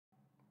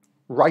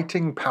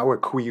writing Power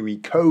Query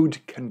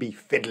code can be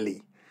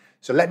fiddly.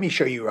 So let me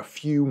show you a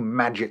few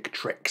magic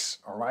tricks,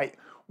 all right?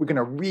 We're going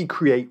to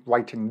recreate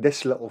writing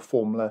this little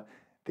formula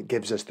that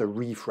gives us the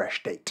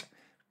refresh date.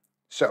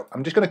 So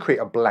I'm just going to create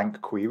a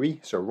blank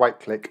query. So right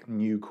click,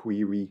 new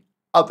query,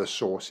 other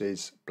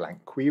sources,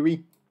 blank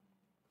query.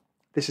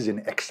 This is in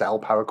Excel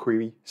Power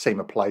Query, same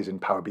applies in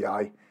Power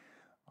BI,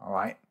 all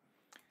right?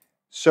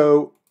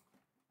 So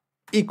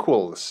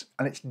equals,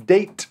 and it's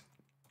date,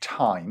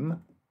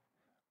 time,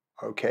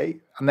 okay,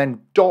 and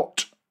then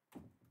dot.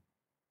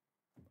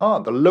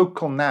 The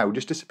local now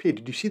just disappeared.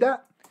 Did you see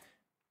that?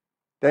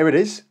 There it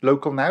is,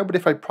 local now, but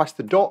if I press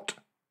the dot,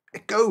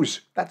 it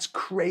goes. That's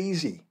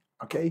crazy,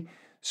 okay?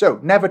 So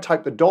never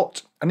type the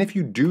dot, and if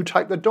you do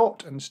type the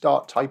dot and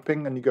start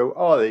typing and you go,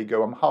 oh, there you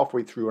go, I'm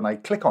halfway through and I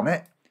click on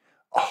it,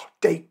 oh,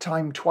 date,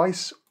 time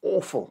twice,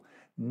 awful.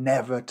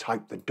 Never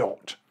type the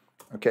dot,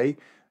 okay?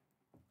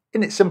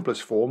 In its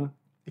simplest form,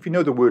 if you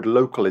know the word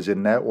local is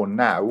in there or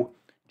now,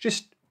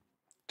 just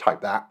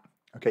type that,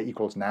 okay,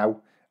 equals now,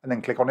 and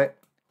then click on it.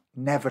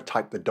 Never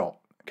type the dot,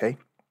 okay?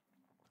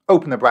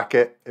 Open the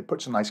bracket, it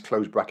puts a nice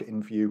close bracket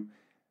in for you.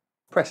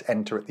 Press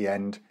enter at the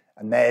end,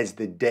 and there's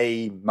the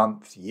day,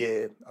 month,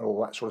 year, and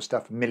all that sort of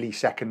stuff,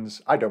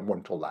 milliseconds. I don't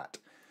want all that.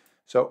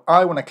 So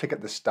I want to click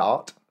at the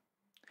start,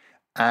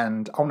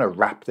 and I want to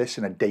wrap this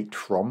in a date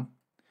from.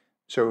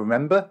 So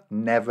remember,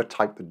 never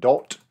type the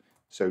dot.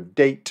 So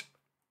date,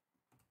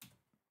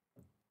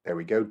 there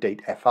we go,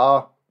 date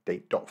FR,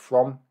 date dot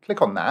from,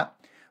 click on that.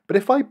 But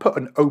if I put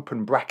an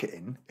open bracket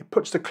in, it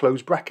puts the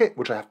close bracket,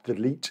 which I have to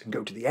delete and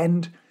go to the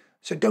end.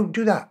 So don't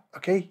do that,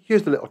 okay?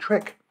 Here's the little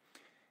trick.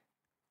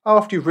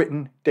 After you've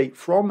written date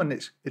from and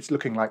it's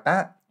looking like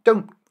that,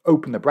 don't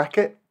open the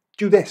bracket,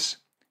 do this.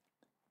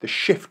 The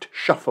shift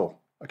shuffle,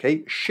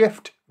 okay?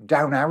 Shift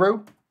down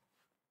arrow,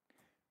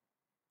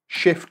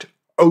 shift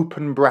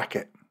open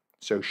bracket.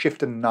 So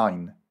shift and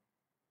 9.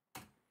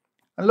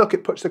 And look,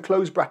 it puts the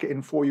close bracket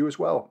in for you as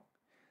well.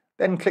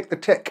 Then click the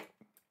tick,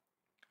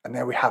 and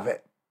there we have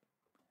it.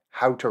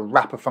 How to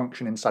wrap a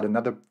function inside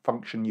another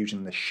function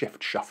using the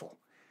shift shuffle.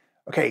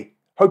 Okay,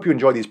 hope you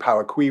enjoy these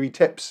Power Query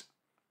tips.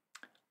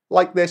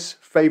 Like this,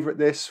 favorite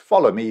this,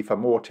 follow me for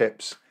more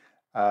tips.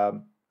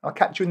 I'll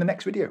catch you in the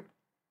next video.